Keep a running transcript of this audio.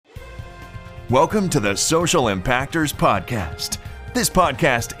Welcome to the Social Impactors Podcast. This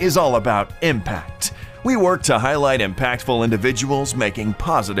podcast is all about impact. We work to highlight impactful individuals making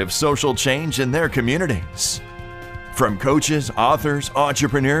positive social change in their communities. From coaches, authors,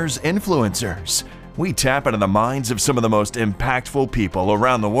 entrepreneurs, influencers, we tap into the minds of some of the most impactful people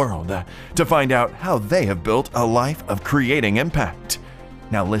around the world to find out how they have built a life of creating impact.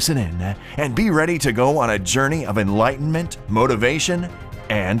 Now listen in and be ready to go on a journey of enlightenment, motivation,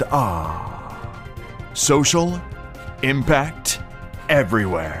 and awe. Social impact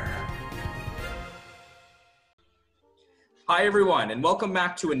everywhere. Hi, everyone, and welcome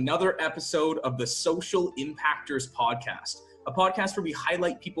back to another episode of the Social Impactors Podcast, a podcast where we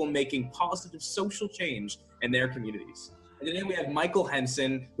highlight people making positive social change in their communities. And today we have Michael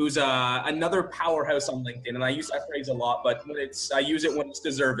Henson, who's another powerhouse on LinkedIn, and I use that phrase a lot, but I use it when it's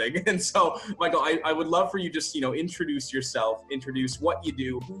deserving. And so, Michael, I would love for you just, introduce yourself, introduce what you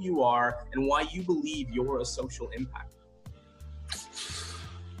do, who you are, and why you believe you're a social impact.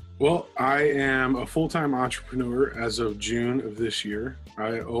 Well, I am a full-time entrepreneur as of June of this year.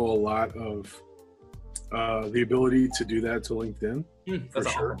 I owe a lot of the ability to do that to LinkedIn, for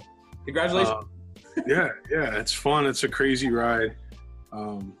sure. Awesome. Congratulations. Yeah, it's fun. It's a crazy ride.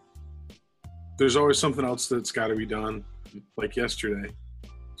 There's always something else that's got to be done, like yesterday.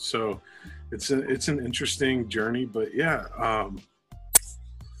 So it's an interesting journey, but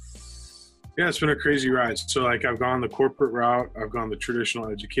it's been a crazy ride. So like I've gone the corporate route, I've gone the traditional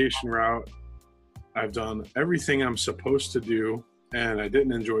education route, I've done everything I'm supposed to do, and I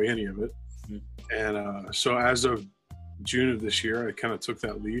didn't enjoy any of it. And so as of June of this year, I kind of took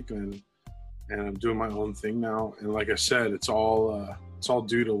that leap and I'm doing my own thing now. And like I said, it's all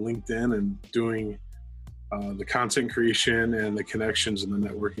due to LinkedIn and doing the content creation and the connections and the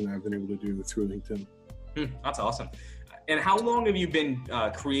networking I've been able to do through LinkedIn. That's awesome. And how long have you been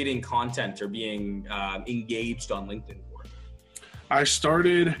creating content or being engaged on LinkedIn for? I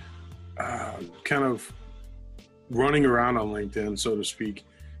started kind of running around on LinkedIn, so to speak,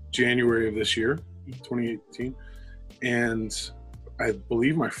 January of this year, 2018. And I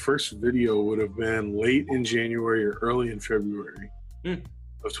believe my first video would have been late in January or early in February of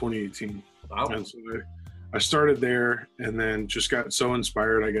 2018. Wow. And so I started there and then just got so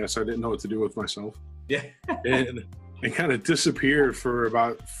inspired, I guess. I didn't know what to do with myself. Yeah. And it kind of disappeared for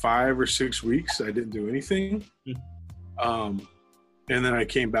about 5 or 6 weeks. I didn't do anything. And then I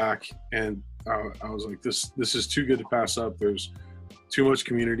came back and I was like, this is too good to pass up. There's too much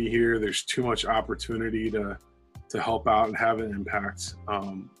community here. There's too much opportunity to help out and have an impact.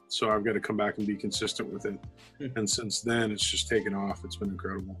 So I've got to come back and be consistent with it. And since then, it's just taken off. It's been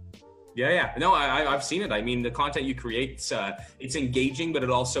incredible. Yeah. No, I've seen it. I mean, the content you create, it's engaging, but it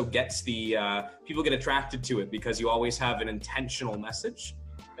also gets people get attracted to it because you always have an intentional message.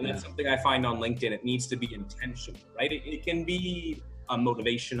 And that's something I find on LinkedIn. It needs to be intentional, right? It can be a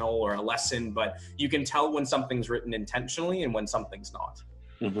motivational or a lesson, but you can tell when something's written intentionally and when something's not.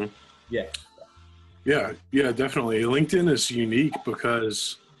 Mm-hmm. Yeah, definitely. LinkedIn is unique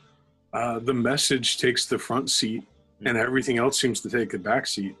because the message takes the front seat and everything else seems to take the back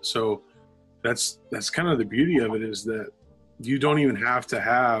seat. So that's kind of the beauty of it, is that you don't even have to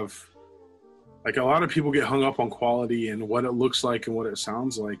have, like, a lot of people get hung up on quality and what it looks like and what it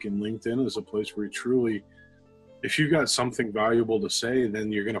sounds like. And LinkedIn is a place where you truly, if you've got something valuable to say,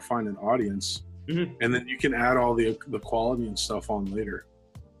 then you're going to find an audience. And then you can add all the quality and stuff on later.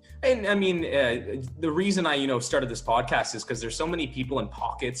 And I mean, the reason I, started this podcast is because there's so many people in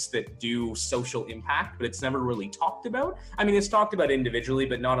pockets that do social impact, but it's never really talked about. I mean, it's talked about individually,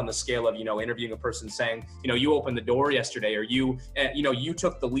 but not on the scale of, interviewing a person saying, you opened the door yesterday, or you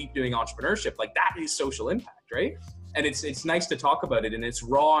took the leap doing entrepreneurship. Like, that is social impact, right? And it's nice to talk about it, and it's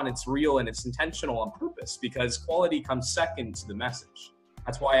raw and it's real and it's intentional on purpose, because quality comes second to the message.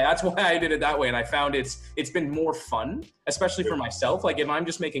 That's why I did it that way. And I found it's been more fun, especially for myself. Like, if I'm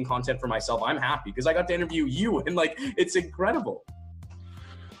just making content for myself, I'm happy because I got to interview you, and like, it's incredible.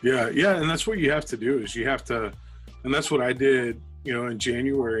 Yeah. And that's what you have to do, is you have to, and that's what I did, in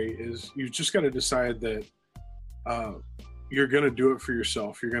January, is you just got to decide that you're going to do it for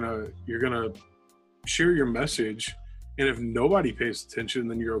yourself. You're going to share your message. And if nobody pays attention,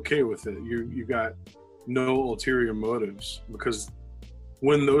 then you're okay with it. You got no ulterior motives, because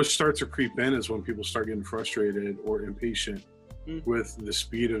when those start to creep in is when people start getting frustrated or impatient with the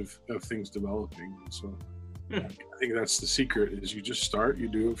speed of things developing. And so I think that's the secret, is you just start, you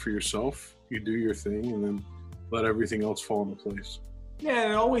do it for yourself, you do your thing, and then let everything else fall into place. Yeah,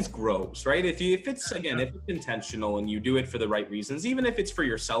 and it always grows, right? If it's intentional and you do it for the right reasons, even if it's for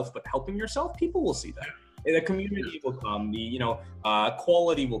yourself, but helping yourself, people will see that. The community will come. The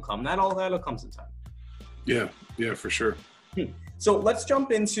quality will come. That'll comes in time. Yeah, for sure. So let's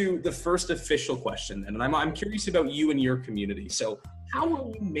jump into the first official question then. And I'm curious about you and your community. So how are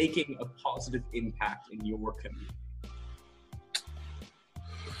you making a positive impact in your community?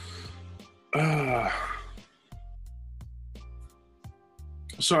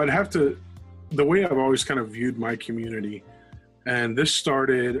 So I'd have to, the way I've always kind of viewed my community, and this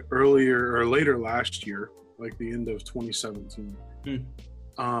started earlier or later last year, like the end of 2017.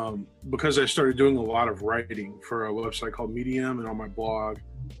 Because I started doing a lot of writing for a website called Medium and on my blog.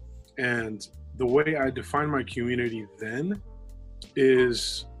 And the way I define my community then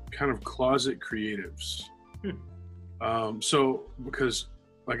is kind of closet creatives. So because,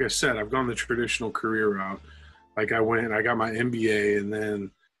 like I said, I've gone the traditional career route. Like I got my MBA, and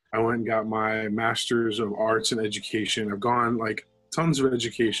then I went and got my Master's of Arts in Education. I've gone like tons of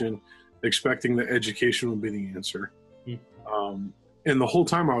education, expecting that education would be the answer. And the whole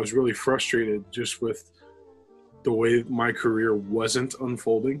time I was really frustrated just with the way my career wasn't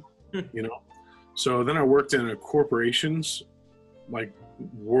unfolding, So then I worked in corporations, like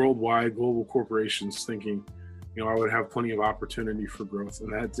worldwide global corporations, thinking, I would have plenty of opportunity for growth,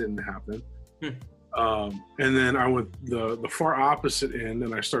 and that didn't happen. And then I went the far opposite end,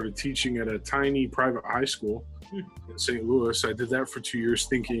 and I started teaching at a tiny private high school in St. Louis. I did that for 2 years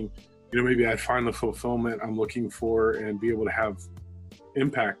thinking, maybe I'd find the fulfillment I'm looking for and be able to have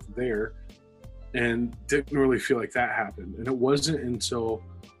impact there, and didn't really feel like that happened. And it wasn't until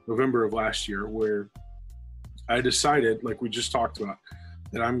November of last year where I decided, like we just talked about,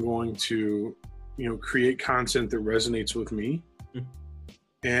 that I'm going to, create content that resonates with me.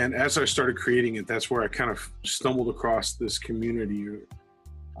 And as I started creating it, that's where I kind of stumbled across this community,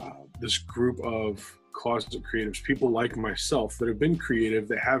 this group of closet creatives, people like myself that have been creative,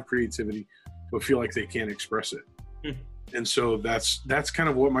 that have creativity, but feel like they can't express it. And so that's kind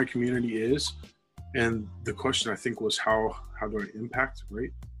of what my community is. And the question, I think, was how do I impact, right?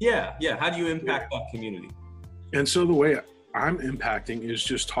 Yeah. How do you impact that community? And so the way I'm impacting is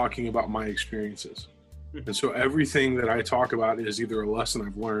just talking about my experiences. And so everything that I talk about is either a lesson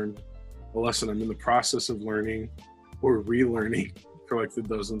I've learned, a lesson I'm in the process of learning, or relearning for like the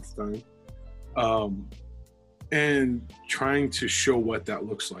dozenth time. And trying to show what that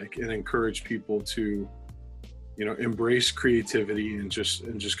looks like and encourage people to, embrace creativity and just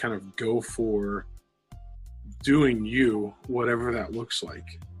kind of go for doing you, whatever that looks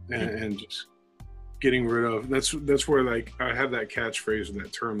like, and just getting rid of, that's where, like, I have that catchphrase, or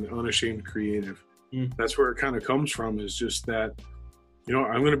that term, the unashamed creative. That's where it kind of comes from, is just that,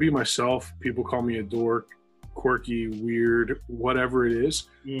 I'm going to be myself. People call me a dork, quirky, weird, whatever it is.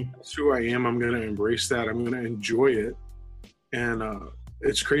 That's who I am. I'm going to embrace that. I'm going to enjoy it. And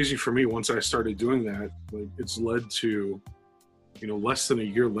it's crazy for me, once I started doing that, like, it's led to, less than a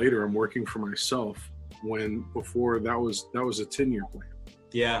year later, I'm working for myself, when before that was a 10-year plan.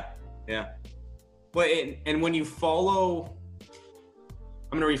 Yeah. Well, and when you follow,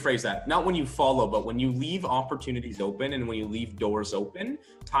 I'm going to rephrase that. Not when you follow, but when you leave opportunities open and when you leave doors open,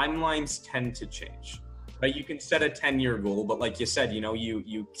 timelines tend to change. Right? You can set a 10-year goal, but like you said,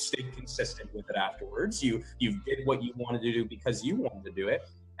 you stay consistent with it afterwards. You did what you wanted to do because you wanted to do it.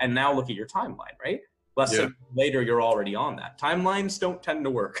 And now look at your timeline, right? Less than later, you're already on that. Timelines don't tend to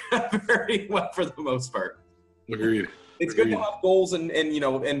work very well for the most part. Agreed. It's good to have goals and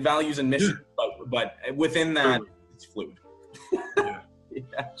values and missions, but within that, it's fluid.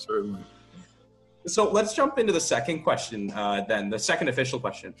 Yeah, certainly. So let's jump into the second question then, the second official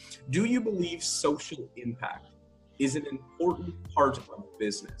question. Do you believe social impact is an important part of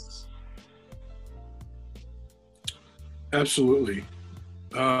business? Absolutely.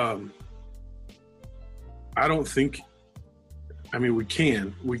 I don't think, we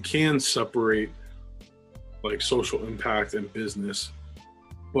can separate like social impact and business,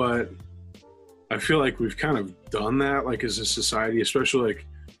 but I feel like we've kind of done that, like, as a society, especially like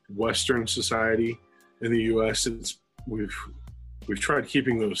Western society in the US. We've tried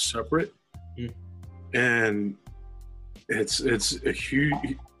keeping those separate, and it's a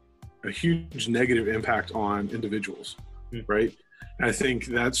huge negative impact on individuals, right? And I think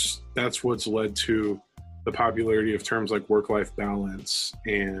that's what's led to the popularity of terms like work-life balance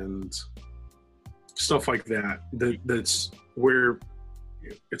and stuff like that. That's where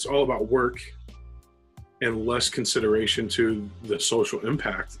it's all about work and less consideration to the social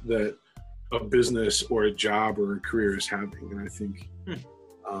impact that a business or a job or a career is having. And I think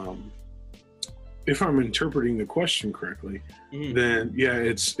if I'm interpreting the question correctly, then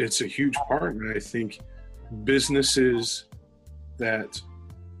it's a huge part. And I think businesses that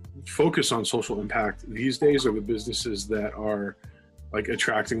focus on social impact these days are the businesses that are like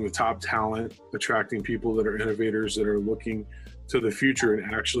attracting the top talent, attracting people that are innovators, that are looking to the future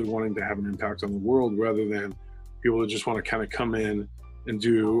and actually wanting to have an impact on the world, rather than people that just want to kind of come in and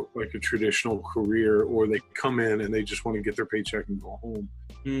do like a traditional career, or they come in and they just want to get their paycheck and go home.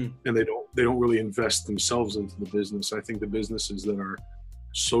 And they don't really invest themselves into the business. I think the businesses that are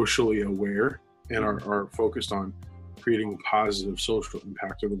socially aware and are focused on creating a positive social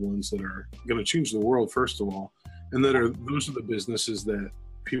impact are the ones that are going to change the world, first of all, and those are the businesses that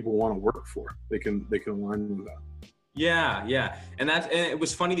people want to work for. They can align with that. Yeah. And it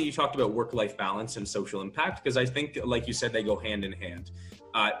was funny that you talked about work-life balance and social impact, because I think, like you said, they go hand in hand.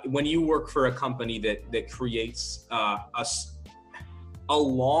 When you work for a company that creates a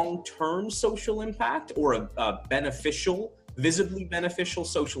long-term social impact, or a visibly beneficial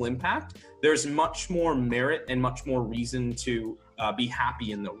social impact, there's much more merit and much more reason to be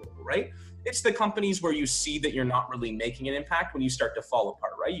happy in the role, right? It's the companies where you see that you're not really making an impact when you start to fall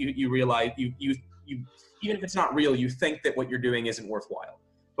apart, right? You realize you even if it's not real, you think that what you're doing isn't worthwhile.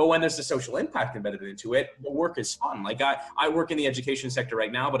 But when there's a social impact embedded into it, the work is fun. Like I work in the education sector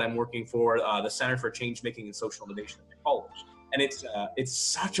right now, but I'm working for the Center for Change Making and Social Innovation at my college. And it's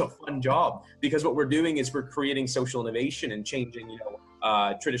such a fun job, because what we're doing is we're creating social innovation and changing,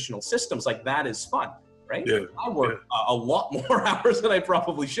 traditional systems. Like, that is fun, right? Yeah. I work a lot more hours than I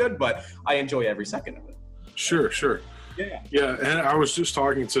probably should, but I enjoy every second of it. Sure. Yeah. And I was just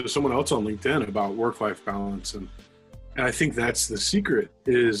talking to someone else on LinkedIn about work-life balance, and I think that's the secret.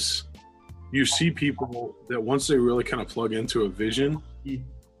 Is you see people that once they really kind of plug into a vision,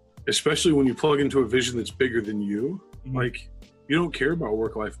 especially when you plug into a vision that's bigger than you, like, you don't care about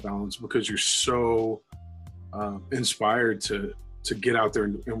work-life balance because you're so inspired to get out there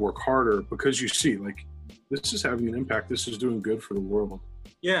and work harder, because you see, like, this is having an impact. This is doing good for the world.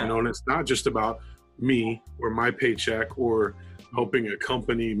 Yeah. And it's not just about me or my paycheck or helping a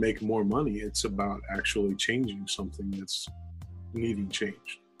company make more money. It's about actually changing something that's needing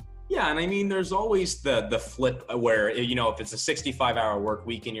change. Yeah, and I mean, there's always the flip where, if it's a 65-hour work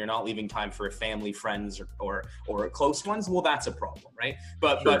week and you're not leaving time for family, friends, or close ones, well, that's a problem, right?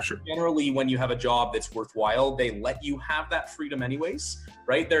 But Sure. Generally, when you have a job that's worthwhile, they let you have that freedom anyways,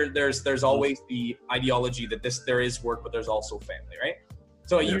 right? There's always the ideology that there is work, but there's also family, right?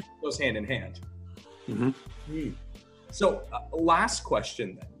 So it usually goes hand in hand. So last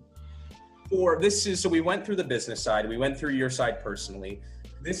question then. So we went through the business side, we went through your side personally.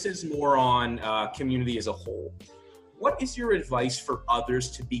 This is more on community as a whole. What is your advice for others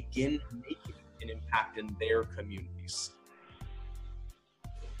to begin making an impact in their communities?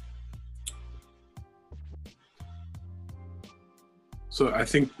 So I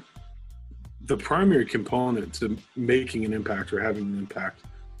think the primary component to making an impact or having an impact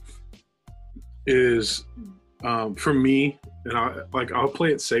is, for me, and I'll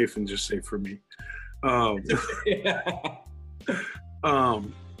play it safe and just say for me,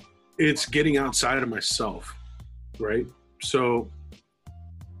 it's getting outside of myself, right? So,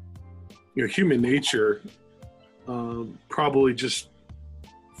 human nature, probably just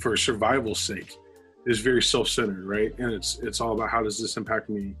for survival's sake, is very self-centered, right? And it's all about, how does this impact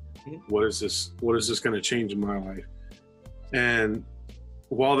me? What is this going to change in my life? And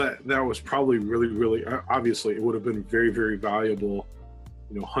while that was probably really, really, obviously it would have been very, very valuable,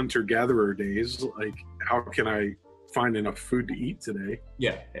 hunter-gatherer days, like, how can I find enough food to eat today?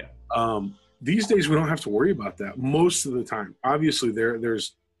 Yeah. These days we don't have to worry about that most of the time. Obviously there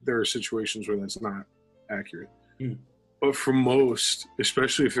are situations where that's not accurate. But for most,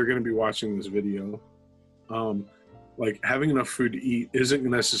 especially if they're going to be watching this video, like, having enough food to eat isn't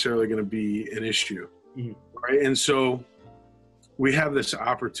necessarily going to be an issue, right? And so we have this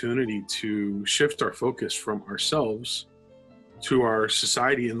opportunity to shift our focus from ourselves to our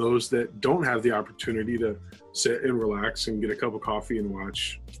society and those that don't have the opportunity to sit and relax and get a cup of coffee and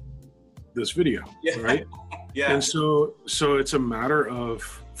watch this video, right? Yeah. And so it's a matter of,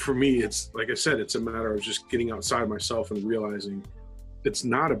 for me, it's like I said, it's a matter of just getting outside myself and realizing it's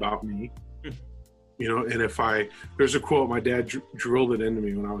not about me. And there's a quote, my dad drilled it into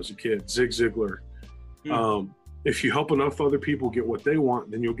me when I was a kid, Zig Ziglar. If you help enough other people get what they want,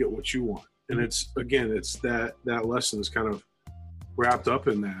 then you'll get what you want. And it's that lesson is kind of wrapped up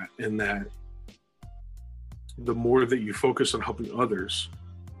in that the more that you focus on helping others,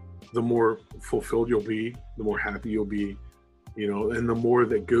 the more fulfilled you'll be, the more happy you'll be, and the more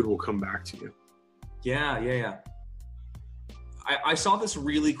that good will come back to you. Yeah. I saw this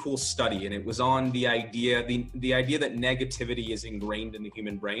really cool study, and it was on the idea that negativity is ingrained in the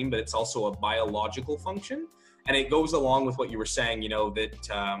human brain, but it's also a biological function. And it goes along with what you were saying, you know,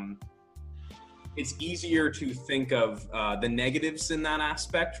 that it's easier to think of the negatives in that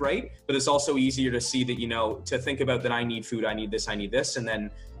aspect, right? But it's also easier to see that, you know, to think about that I need food, I need this, and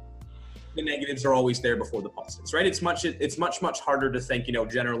then the negatives are always there before the positives, right? It's much harder to think, you know,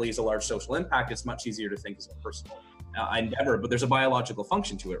 generally as a large social impact. It's much easier to think as a personal endeavor, but there's a biological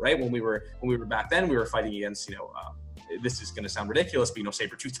function to it, right? When we were back then, we were fighting against, you know, this is going to sound ridiculous, but, you know,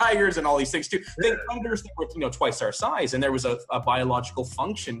 saber-toothed tigers and all these things too. Tigers that were, you know, twice our size, and there was a biological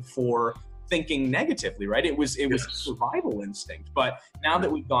function for thinking negatively, right? It was a survival instinct. But now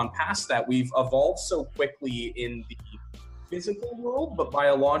that we've gone past that, we've evolved so quickly in the physical world, but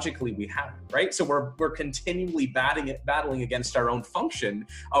biologically we haven't, right? So we're continually battling against our own function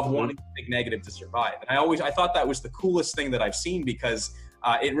of wanting to think negative to survive. And I thought that was the coolest thing that I've seen, because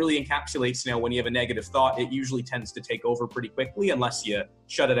it really encapsulates, you know, when you have a negative thought, it usually tends to take over pretty quickly unless you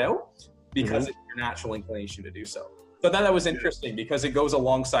shut it out, because it's your natural inclination to do so. So that was interesting, because it goes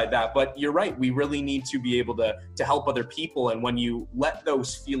alongside that. But you're right, we really need to be able to help other people. And when you let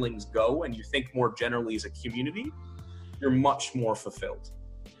those feelings go and you think more generally as a community, you're much more fulfilled.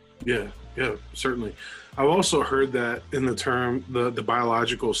 Yeah, certainly. I've also heard that in the term, the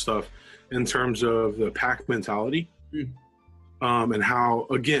biological stuff, in terms of the pack mentality, and how,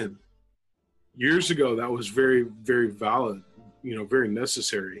 again, years ago, that was very, very valid, you know, very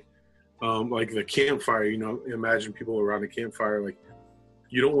necessary. Like the campfire, you know, imagine people around a campfire, like,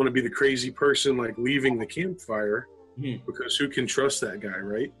 you don't want to be the crazy person, like, leaving the campfire, because who can trust that guy,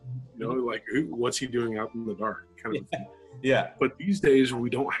 right? You know, like, what's he doing out in the dark, kind of thing. Yeah. But these days we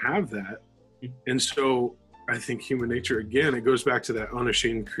don't have that. And so I think human nature, again, it goes back to that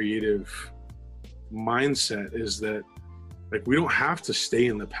unashamed creative mindset, is that, like, we don't have to stay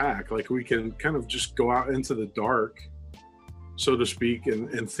in the pack. Like, we can kind of just go out into the dark, so to speak,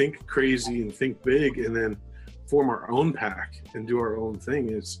 and think crazy and think big, and then form our own pack and do our own thing.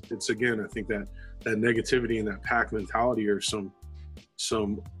 It's again, I think that negativity and that pack mentality are some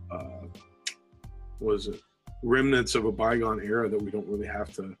remnants of a bygone era that we don't really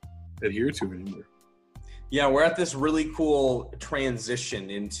have to adhere to anymore. Yeah, we're at this really cool transition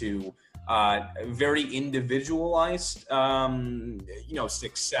into very individualized, you know,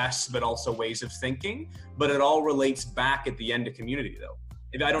 success, but also ways of thinking. But it all relates back at the end to community, though.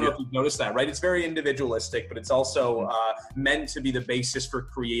 I don't know if you've noticed that, right? It's very individualistic, but it's also meant to be the basis for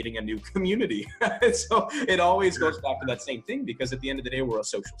creating a new community. So it always goes back to that same thing, because at the end of the day, we're a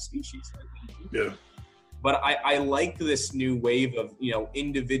social species. Yeah. But I like this new wave of, you know,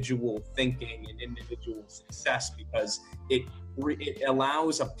 individual thinking and individual success, because it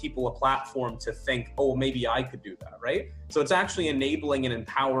allows people a platform to think, oh, maybe I could do that, right? So it's actually enabling and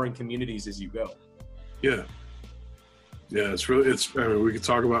empowering communities as you go. Yeah. Yeah, I mean, we could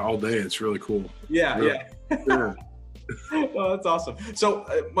talk about it all day. It's really cool. Yeah. Oh, that's awesome. So,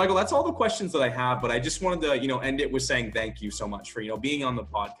 Michael, that's all the questions that I have, but I just wanted to, you know, end it with saying thank you so much for, you know, being on the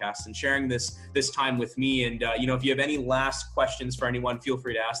podcast and sharing this time with me. And, you know, if you have any last questions for anyone, feel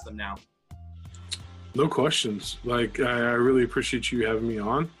free to ask them now. No questions. Like, I really appreciate you having me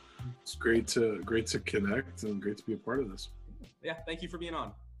on. It's great to connect and great to be a part of this. Yeah. Thank you for being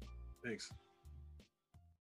on. Thanks.